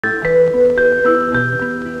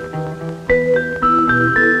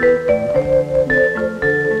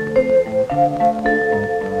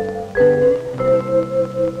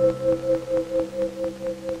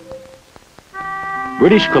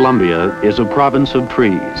British Columbia is a province of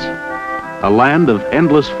trees, a land of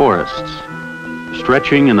endless forests,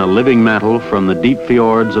 stretching in a living mantle from the deep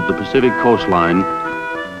fjords of the Pacific coastline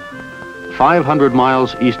 500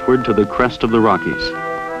 miles eastward to the crest of the Rockies,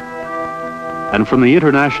 and from the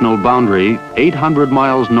international boundary 800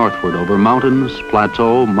 miles northward over mountains,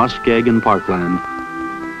 plateau, muskeg, and parkland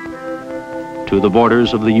to the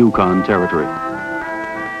borders of the Yukon Territory.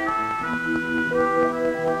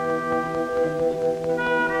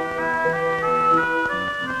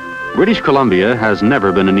 British Columbia has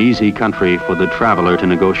never been an easy country for the traveler to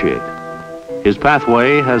negotiate. His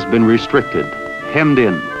pathway has been restricted, hemmed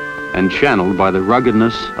in, and channeled by the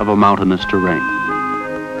ruggedness of a mountainous terrain.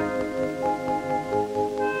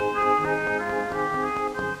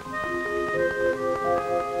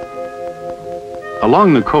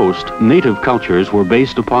 Along the coast, native cultures were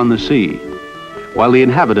based upon the sea. While the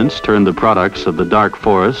inhabitants turned the products of the dark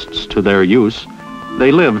forests to their use,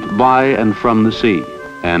 they lived by and from the sea,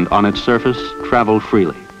 and on its surface traveled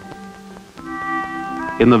freely.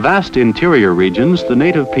 In the vast interior regions, the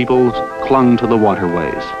native peoples clung to the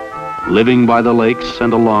waterways, living by the lakes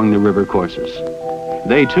and along the river courses.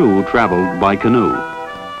 They too traveled by canoe.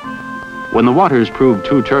 When the waters proved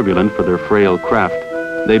too turbulent for their frail craft,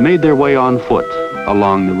 they made their way on foot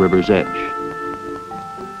along the river's edge.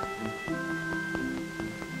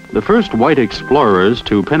 The first white explorers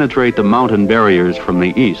to penetrate the mountain barriers from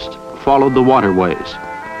the east followed the waterways,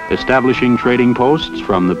 establishing trading posts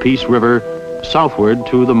from the Peace River southward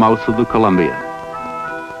to the mouth of the Columbia.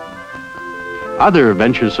 Other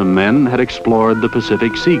venturesome men had explored the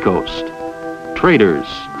Pacific seacoast. Traders,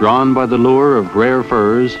 drawn by the lure of rare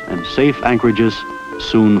furs and safe anchorages,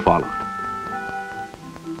 soon followed.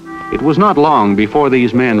 It was not long before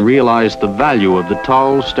these men realized the value of the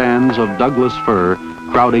tall stands of Douglas fir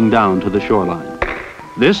crowding down to the shoreline.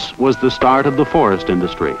 This was the start of the forest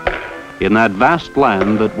industry in that vast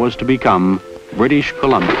land that was to become British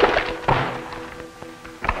Columbia.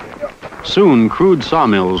 Soon, crude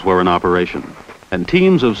sawmills were in operation, and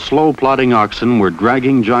teams of slow-plodding oxen were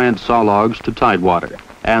dragging giant saw logs to tidewater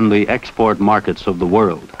and the export markets of the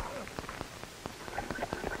world.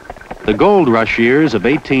 The gold rush years of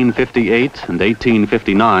 1858 and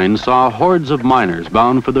 1859 saw hordes of miners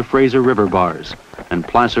bound for the Fraser River bars and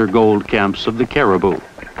placer gold camps of the Caribou.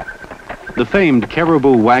 The famed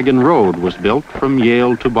Caribou Wagon Road was built from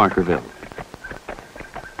Yale to Barkerville.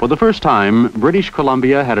 For the first time, British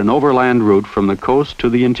Columbia had an overland route from the coast to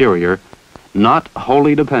the interior, not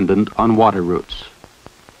wholly dependent on water routes.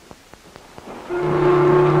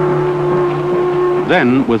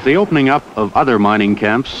 Then, with the opening up of other mining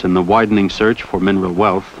camps and the widening search for mineral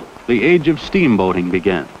wealth, the age of steamboating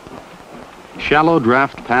began. Shallow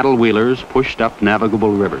draft paddle wheelers pushed up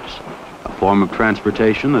navigable rivers, a form of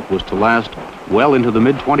transportation that was to last well into the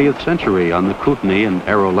mid-20th century on the Kootenay and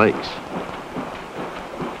Arrow Lakes.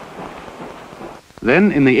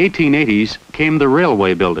 Then, in the 1880s, came the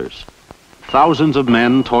railway builders. Thousands of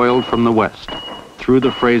men toiled from the west, through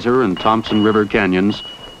the Fraser and Thompson River canyons,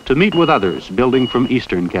 to meet with others building from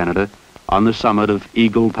eastern Canada on the summit of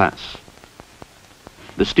Eagle Pass.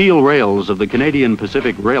 The steel rails of the Canadian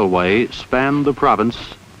Pacific Railway spanned the province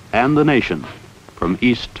and the nation from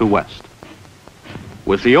east to west.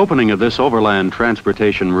 With the opening of this overland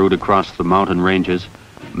transportation route across the mountain ranges,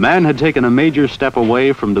 man had taken a major step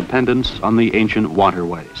away from dependence on the ancient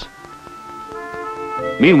waterways.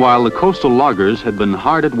 Meanwhile, the coastal loggers had been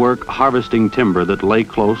hard at work harvesting timber that lay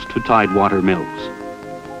close to tidewater mills.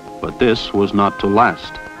 But this was not to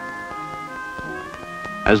last.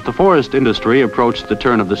 As the forest industry approached the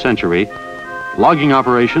turn of the century, logging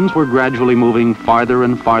operations were gradually moving farther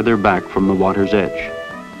and farther back from the water's edge.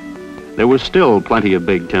 There was still plenty of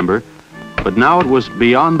big timber, but now it was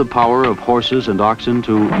beyond the power of horses and oxen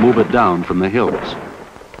to move it down from the hills.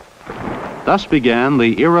 Thus began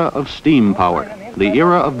the era of steam power, the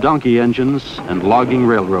era of donkey engines and logging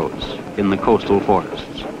railroads in the coastal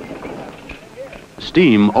forests.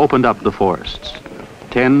 Steam opened up the forests,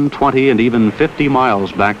 10, 20, and even 50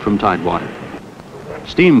 miles back from tidewater.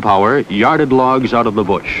 Steam power yarded logs out of the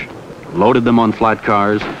bush, loaded them on flat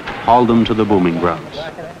cars, hauled them to the booming grounds.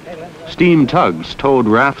 Steam tugs towed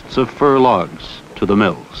rafts of fir logs to the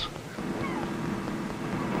mills.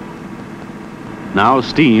 Now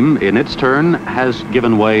steam, in its turn, has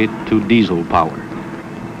given way to diesel power.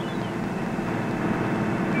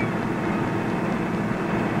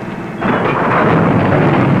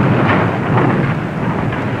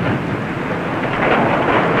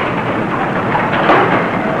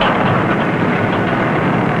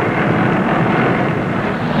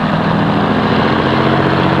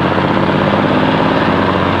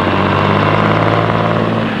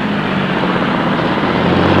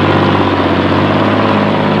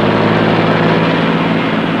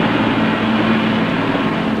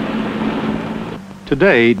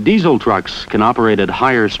 Today, diesel trucks can operate at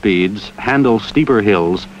higher speeds, handle steeper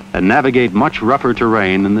hills, and navigate much rougher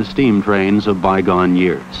terrain than the steam trains of bygone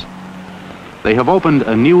years. They have opened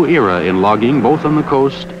a new era in logging both on the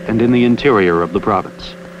coast and in the interior of the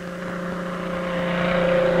province.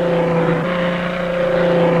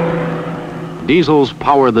 Diesels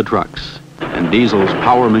power the trucks, and diesels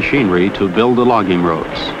power machinery to build the logging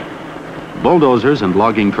roads. Bulldozers and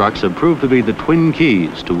logging trucks have proved to be the twin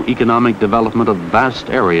keys to economic development of vast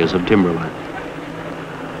areas of timberland.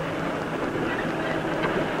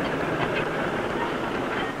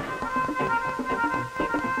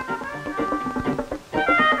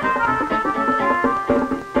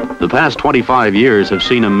 The past 25 years have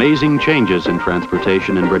seen amazing changes in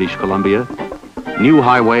transportation in British Columbia. New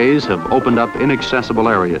highways have opened up inaccessible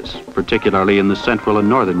areas, particularly in the central and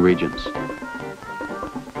northern regions.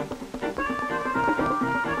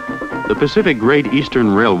 The Pacific Great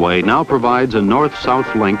Eastern Railway now provides a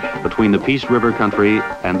north-south link between the Peace River country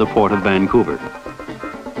and the Port of Vancouver.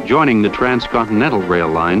 Joining the transcontinental rail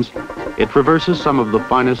lines, it traverses some of the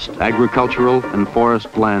finest agricultural and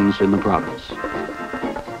forest lands in the province.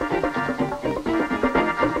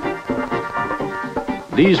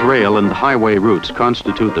 These rail and highway routes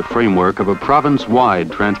constitute the framework of a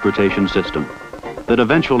province-wide transportation system that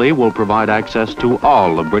eventually will provide access to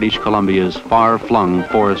all of British Columbia's far-flung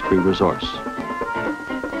forestry resource.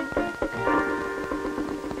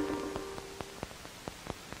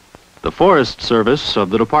 The Forest Service of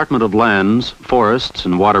the Department of Lands, Forests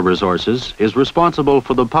and Water Resources is responsible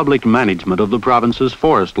for the public management of the province's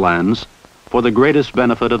forest lands for the greatest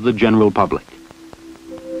benefit of the general public.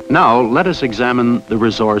 Now, let us examine the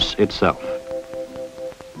resource itself.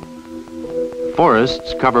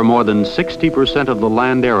 Forests cover more than 60% of the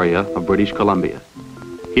land area of British Columbia.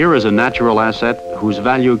 Here is a natural asset whose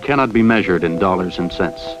value cannot be measured in dollars and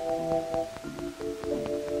cents.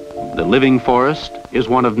 The living forest is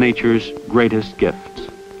one of nature's greatest gifts.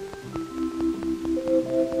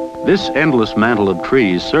 This endless mantle of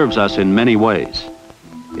trees serves us in many ways.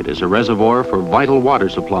 It is a reservoir for vital water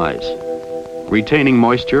supplies, retaining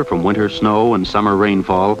moisture from winter snow and summer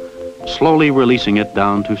rainfall, slowly releasing it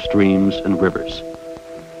down to streams and rivers.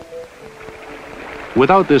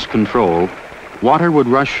 Without this control, water would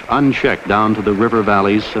rush unchecked down to the river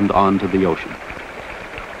valleys and on to the ocean.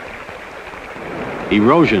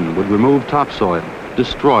 Erosion would remove topsoil,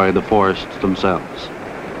 destroy the forests themselves,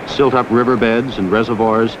 silt up riverbeds and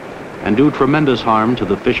reservoirs, and do tremendous harm to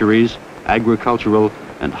the fisheries, agricultural,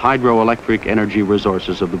 and hydroelectric energy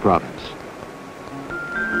resources of the province.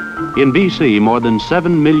 In BC, more than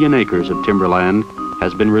 7 million acres of timberland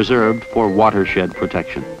has been reserved for watershed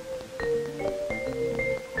protection.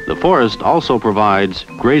 The forest also provides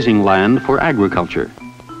grazing land for agriculture.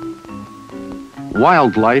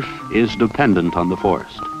 Wildlife is dependent on the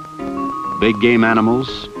forest. Big game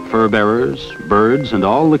animals, fur bearers, birds, and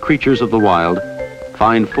all the creatures of the wild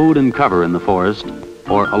find food and cover in the forest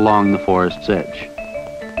or along the forest's edge.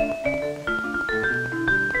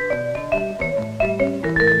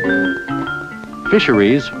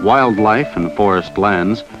 Fisheries, wildlife, and forest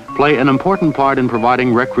lands play an important part in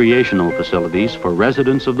providing recreational facilities for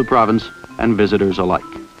residents of the province and visitors alike,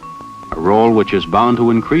 a role which is bound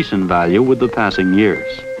to increase in value with the passing years.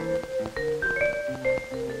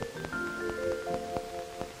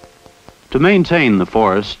 To maintain the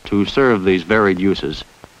forest to serve these varied uses,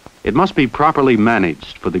 it must be properly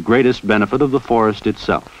managed for the greatest benefit of the forest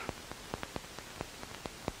itself.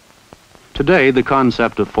 Today, the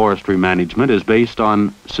concept of forestry management is based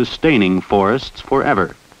on sustaining forests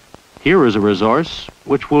forever. Here is a resource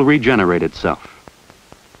which will regenerate itself.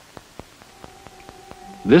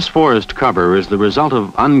 This forest cover is the result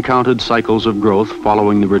of uncounted cycles of growth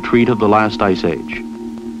following the retreat of the last ice age.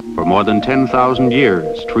 For more than 10,000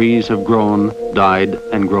 years, trees have grown, died,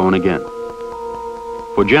 and grown again.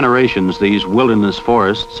 For generations, these wilderness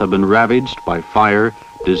forests have been ravaged by fire,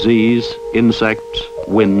 disease, insects,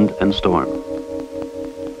 wind, and storm.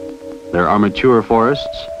 There are mature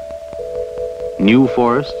forests, new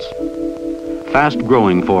forests,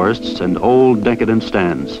 fast-growing forests, and old decadent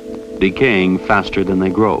stands, decaying faster than they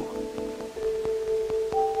grow.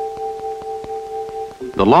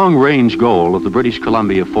 The long-range goal of the British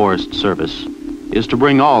Columbia Forest Service is to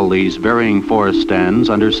bring all these varying forest stands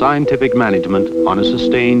under scientific management on a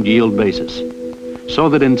sustained yield basis, so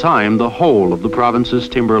that in time the whole of the province's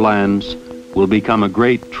timberlands will become a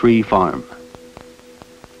great tree farm.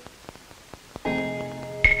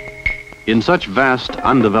 In such vast,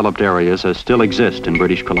 undeveloped areas as still exist in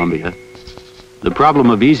British Columbia, the problem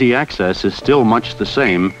of easy access is still much the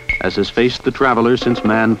same as has faced the traveler since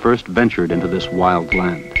man first ventured into this wild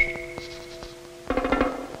land.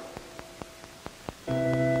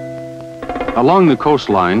 Along the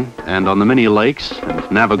coastline and on the many lakes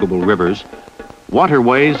and navigable rivers,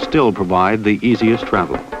 waterways still provide the easiest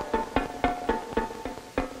travel.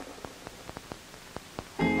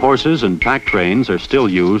 Horses and pack trains are still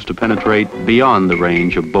used to penetrate beyond the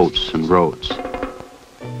range of boats and roads.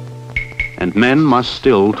 And men must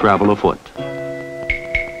still travel afoot.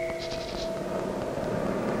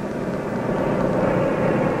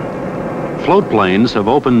 Float planes have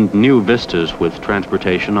opened new vistas with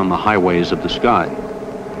transportation on the highways of the sky.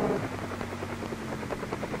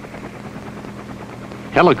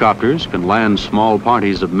 Helicopters can land small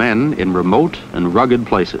parties of men in remote and rugged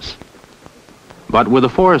places. But where the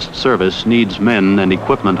Forest Service needs men and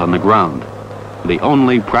equipment on the ground, the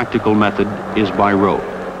only practical method is by road.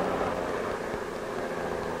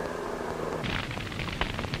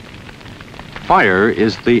 Fire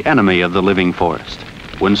is the enemy of the living forest,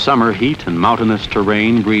 when summer heat and mountainous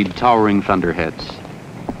terrain breed towering thunderheads.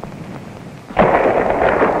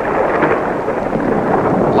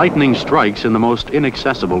 Lightning strikes in the most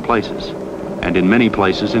inaccessible places, and in many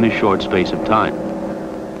places in a short space of time.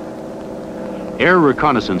 Air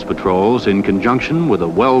reconnaissance patrols, in conjunction with a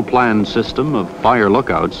well-planned system of fire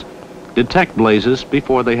lookouts, detect blazes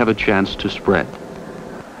before they have a chance to spread.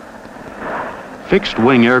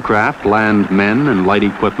 Fixed-wing aircraft land men and light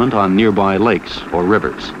equipment on nearby lakes or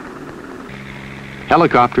rivers.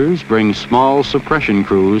 Helicopters bring small suppression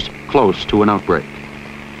crews close to an outbreak.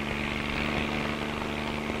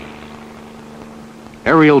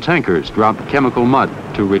 Aerial tankers drop chemical mud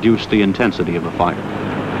to reduce the intensity of a fire.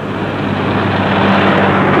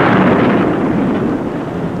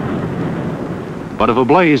 But if a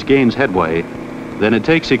blaze gains headway, then it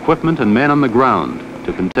takes equipment and men on the ground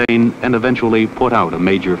to contain and eventually put out a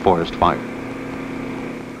major forest fire.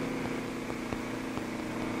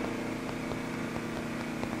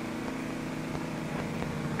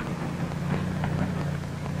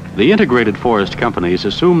 The integrated forest companies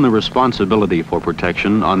assume the responsibility for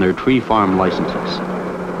protection on their tree farm licenses,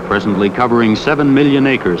 presently covering 7 million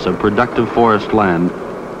acres of productive forest land,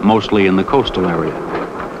 mostly in the coastal area.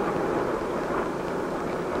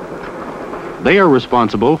 They are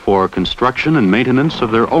responsible for construction and maintenance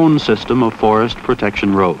of their own system of forest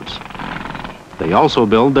protection roads. They also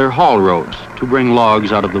build their haul roads to bring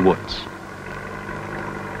logs out of the woods.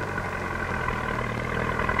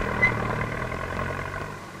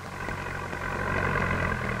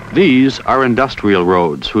 These are industrial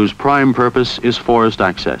roads whose prime purpose is forest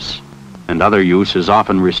access, and other use is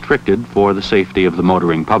often restricted for the safety of the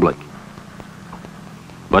motoring public.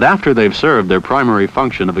 But after they've served their primary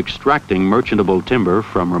function of extracting merchantable timber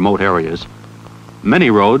from remote areas, many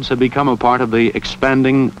roads have become a part of the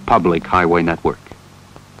expanding public highway network.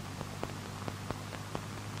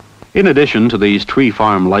 In addition to these tree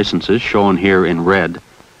farm licenses shown here in red,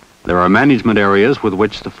 there are management areas with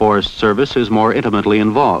which the Forest Service is more intimately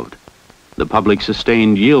involved. The public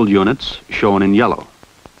sustained yield units shown in yellow.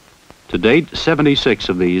 To date, 76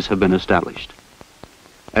 of these have been established.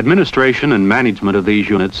 Administration and management of these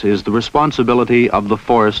units is the responsibility of the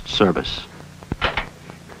Forest Service.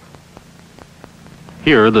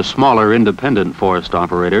 Here, the smaller independent forest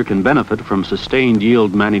operator can benefit from sustained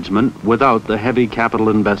yield management without the heavy capital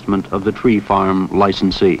investment of the tree farm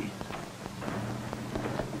licensee.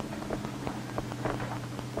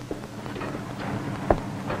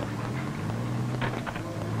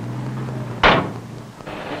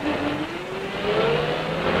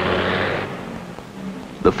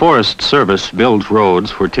 The Forest Service builds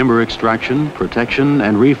roads for timber extraction, protection,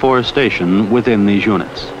 and reforestation within these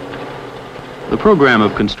units. The program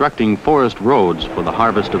of constructing forest roads for the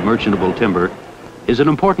harvest of merchantable timber is an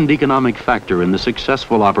important economic factor in the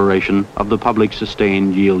successful operation of the public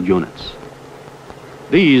sustained yield units.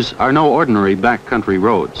 These are no ordinary backcountry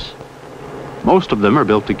roads. Most of them are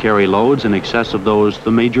built to carry loads in excess of those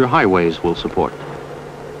the major highways will support.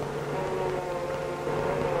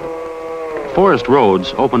 Forest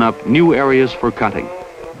roads open up new areas for cutting,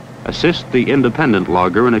 assist the independent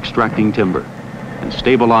logger in extracting timber, and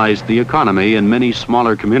stabilize the economy in many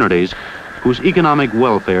smaller communities whose economic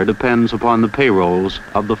welfare depends upon the payrolls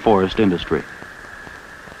of the forest industry.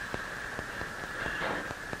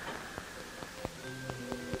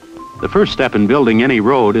 The first step in building any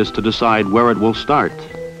road is to decide where it will start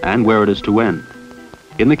and where it is to end.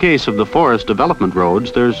 In the case of the forest development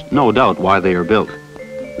roads, there's no doubt why they are built.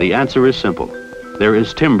 The answer is simple. There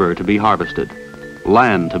is timber to be harvested,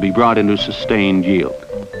 land to be brought into sustained yield.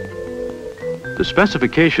 The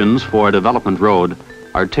specifications for a development road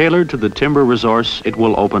are tailored to the timber resource it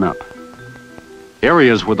will open up.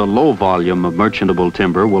 Areas with a low volume of merchantable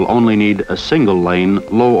timber will only need a single-lane,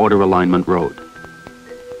 low-order alignment road.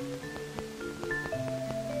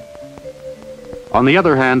 On the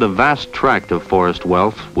other hand, a vast tract of forest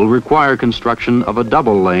wealth will require construction of a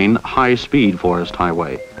double-lane, high-speed forest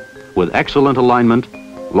highway with excellent alignment,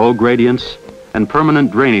 low gradients, and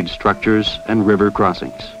permanent drainage structures and river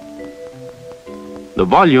crossings. The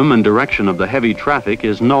volume and direction of the heavy traffic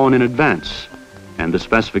is known in advance, and the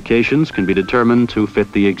specifications can be determined to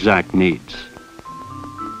fit the exact needs.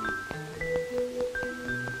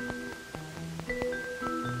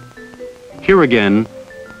 Here again,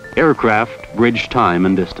 aircraft bridge time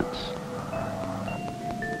and distance.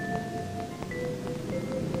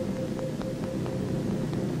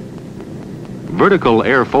 Vertical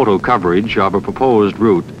air photo coverage of a proposed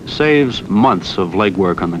route saves months of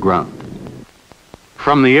legwork on the ground.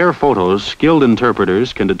 From the air photos, skilled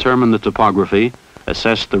interpreters can determine the topography,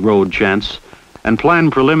 assess the road chance, and plan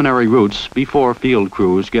preliminary routes before field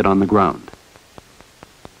crews get on the ground.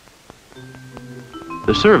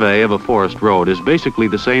 The survey of a forest road is basically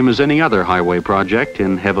the same as any other highway project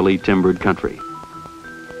in heavily timbered country.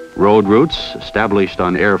 Road routes, established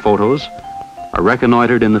on air photos, are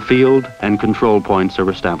reconnoitered in the field and control points are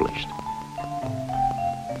established.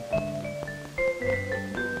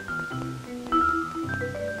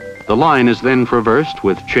 The line is then traversed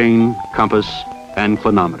with chain, compass, and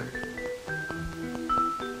clinometer.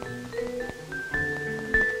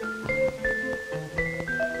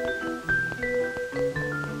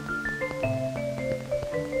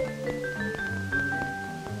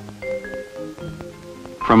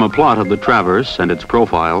 From a plot of the traverse and its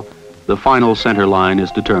profile, the final center line is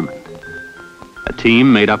determined. A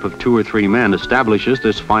team made up of 2 or 3 men establishes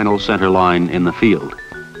this final center line in the field.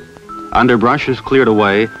 Underbrush is cleared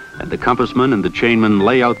away, and the compassman and the chainman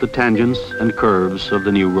lay out the tangents and curves of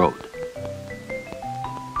the new road.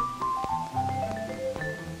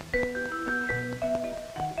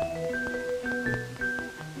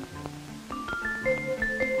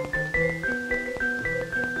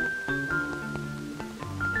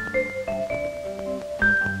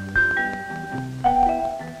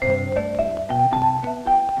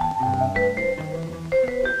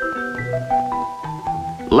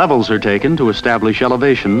 Levels are taken to establish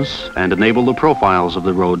elevations and enable the profiles of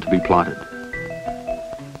the road to be plotted.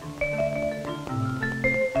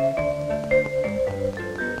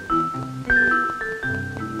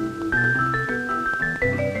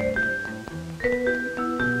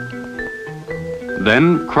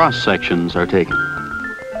 Then cross sections are taken.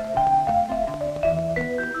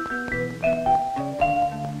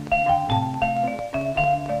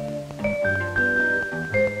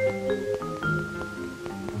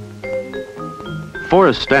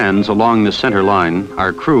 Forest stands along the center line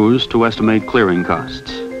are crews to estimate clearing costs.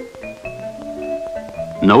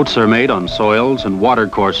 Notes are made on soils and water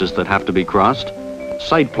courses that have to be crossed.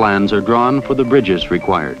 Site plans are drawn for the bridges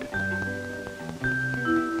required.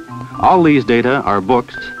 All these data are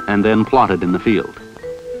booked and then plotted in the field.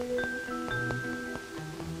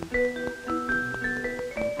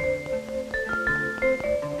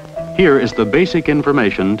 Here is the basic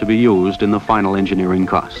information to be used in the final engineering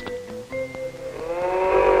cost.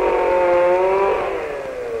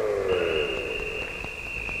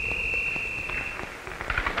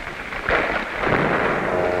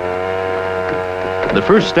 The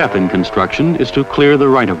first step in construction is to clear the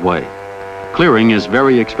right-of-way. Clearing is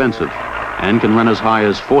very expensive and can run as high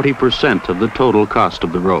as 40% of the total cost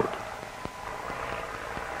of the road.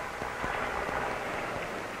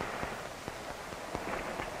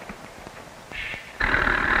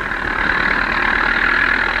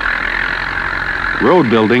 Road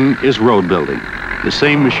building is road building. The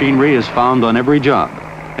same machinery is found on every job,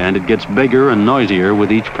 and it gets bigger and noisier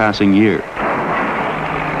with each passing year.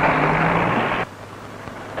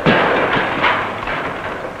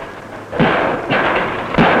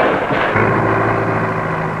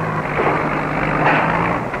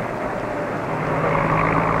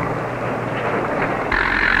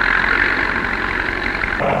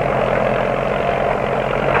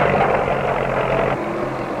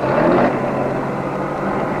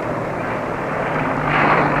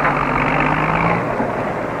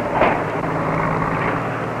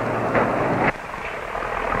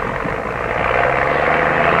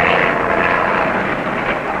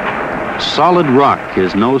 Solid rock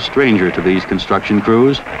is no stranger to these construction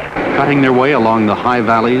crews, cutting their way along the high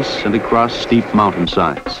valleys and across steep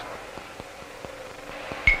mountainsides.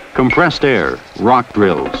 Compressed air, rock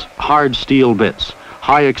drills, hard steel bits,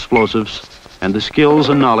 high explosives, and the skills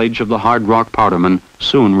and knowledge of the hard rock powderman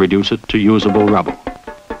soon reduce it to usable rubble.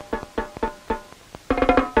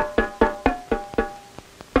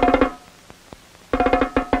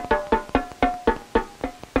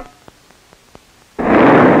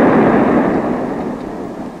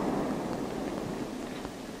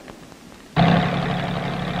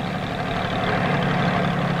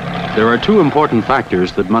 There are two important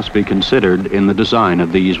factors that must be considered in the design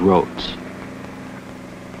of these roads.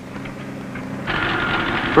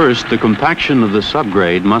 First, the compaction of the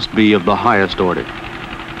subgrade must be of the highest order.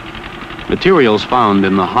 Materials found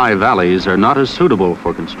in the high valleys are not as suitable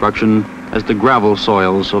for construction as the gravel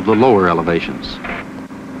soils of the lower elevations.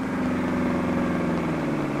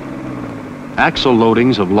 Axle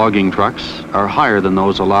loadings of logging trucks are higher than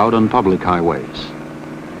those allowed on public highways.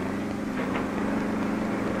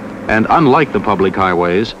 And unlike the public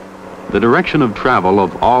highways, the direction of travel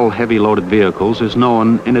of all heavy loaded vehicles is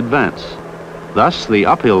known in advance. Thus, the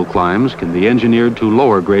uphill climbs can be engineered to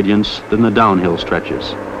lower gradients than the downhill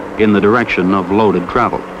stretches in the direction of loaded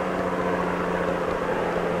travel.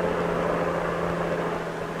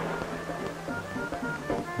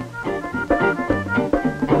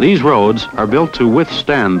 These roads are built to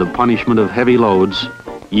withstand the punishment of heavy loads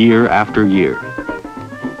year after year.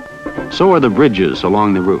 So are the bridges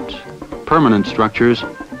along the route, permanent structures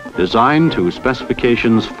designed to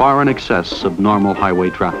specifications far in excess of normal highway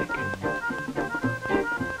traffic.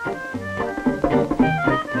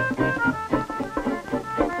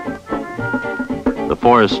 The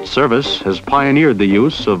Forest Service has pioneered the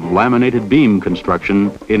use of laminated beam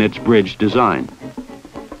construction in its bridge design.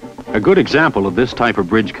 A good example of this type of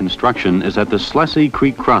bridge construction is at the Slessy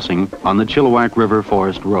Creek crossing on the Chilliwack River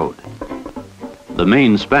Forest Road. The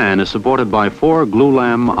main span is supported by 4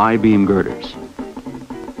 glulam I-beam girders.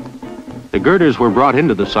 The girders were brought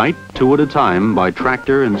into the site 2 at a time by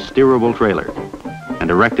tractor and steerable trailer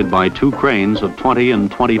and erected by 2 cranes of 20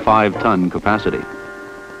 and 25-ton capacity.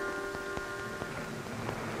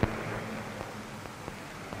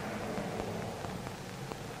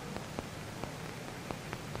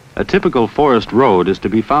 A typical forest road is to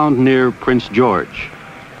be found near Prince George,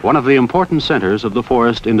 one of the important centers of the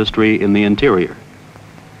forest industry in the interior.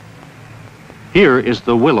 Here is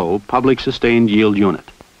the Willow Public Sustained Yield Unit,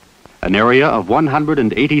 an area of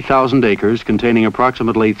 180,000 acres containing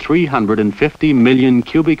approximately 350 million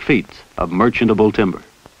cubic feet of merchantable timber.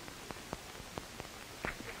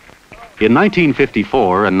 In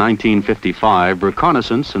 1954 and 1955,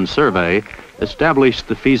 reconnaissance and survey established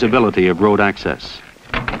the feasibility of road access.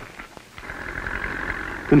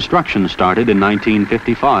 Construction started in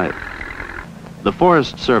 1955. The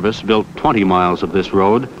Forest Service built 20 miles of this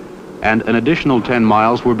road, and an additional 10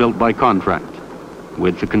 miles were built by contract,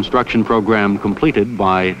 with the construction program completed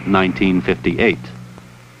by 1958.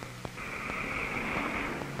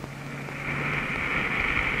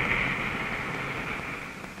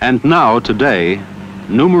 And now, today,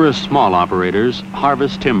 numerous small operators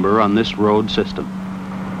harvest timber on this road system.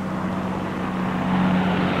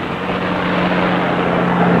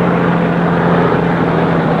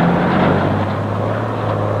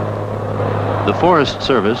 The Forest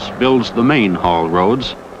Service builds the main haul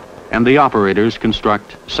roads, and the operators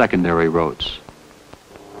construct secondary roads.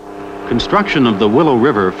 Construction of the Willow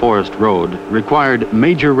River Forest Road required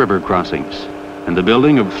major river crossings and the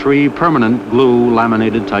building of 3 permanent glue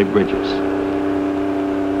laminated type bridges.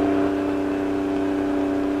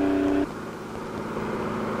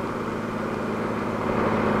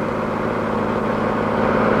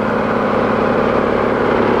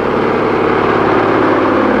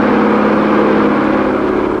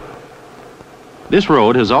 This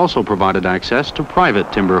road has also provided access to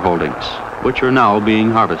private timber holdings, which are now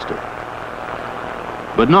being harvested.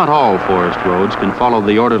 But not all forest roads can follow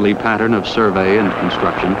the orderly pattern of survey and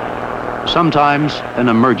construction. Sometimes an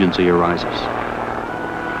emergency arises.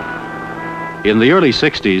 In the early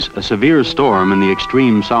 60s, a severe storm in the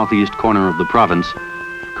extreme southeast corner of the province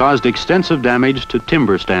caused extensive damage to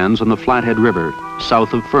timber stands on the Flathead River,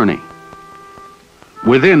 south of Fernie.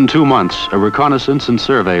 Within 2 months, a reconnaissance and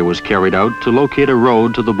survey was carried out to locate a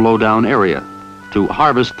road to the blowdown area, to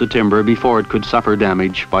harvest the timber before it could suffer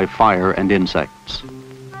damage by fire and insects.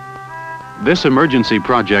 This emergency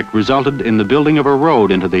project resulted in the building of a road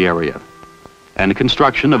into the area and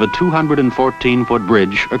construction of a 214-foot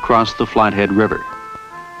bridge across the Flathead River.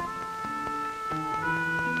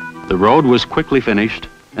 The road was quickly finished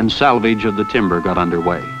and salvage of the timber got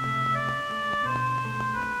underway.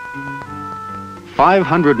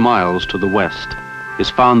 500 miles to the west is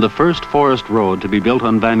found the first forest road to be built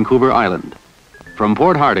on Vancouver Island, from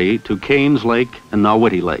Port Hardy to Cairns Lake and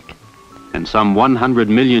Nawitty Lake, and some 100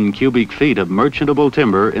 million cubic feet of merchantable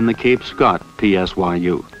timber in the Cape Scott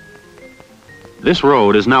PSYU. This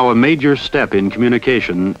road is now a major step in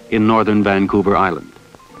communication in northern Vancouver Island.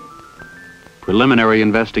 Preliminary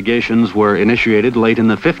investigations were initiated late in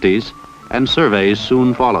the 50s, and surveys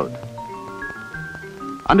soon followed.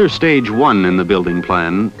 Under Stage 1 in the building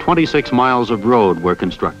plan, 26 miles of road were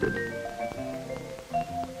constructed.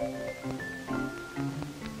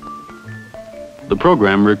 The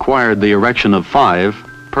program required the erection of 5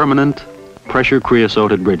 permanent pressure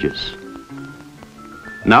creosoted bridges.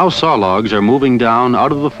 Now saw logs are moving down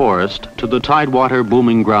out of the forest to the tidewater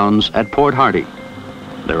booming grounds at Port Hardy.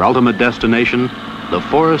 Their ultimate destination, the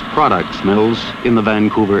forest products mills in the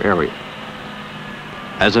Vancouver area.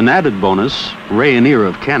 As an added bonus, Rayonier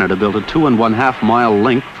of Canada built a 2.5 mile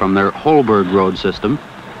link from their Holberg road system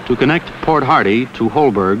to connect Port Hardy to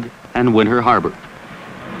Holberg and Winter Harbor.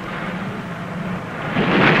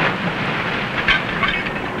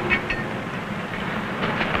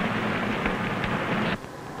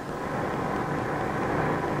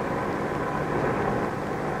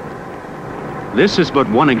 This is but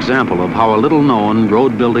one example of how a little-known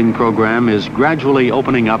road-building program is gradually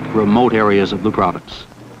opening up remote areas of the province.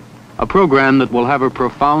 A program that will have a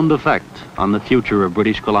profound effect on the future of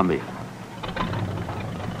British Columbia.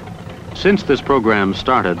 Since this program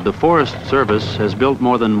started, the Forest Service has built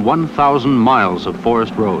more than 1,000 miles of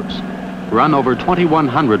forest roads, run over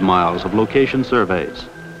 2,100 miles of location surveys,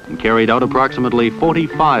 and carried out approximately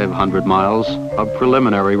 4,500 miles of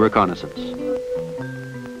preliminary reconnaissance.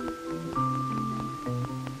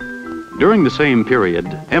 During the same period,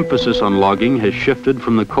 emphasis on logging has shifted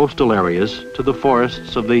from the coastal areas to the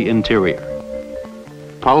forests of the interior.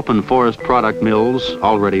 Pulp and forest product mills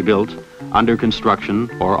already built, under construction,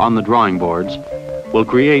 or on the drawing boards, will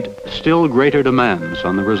create still greater demands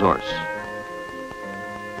on the resource.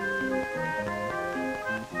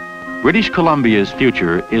 British Columbia's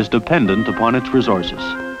future is dependent upon its resources.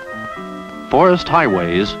 Forest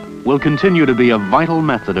highways will continue to be a vital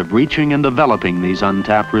method of reaching and developing these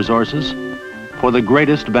untapped resources for the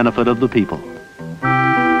greatest benefit of the people.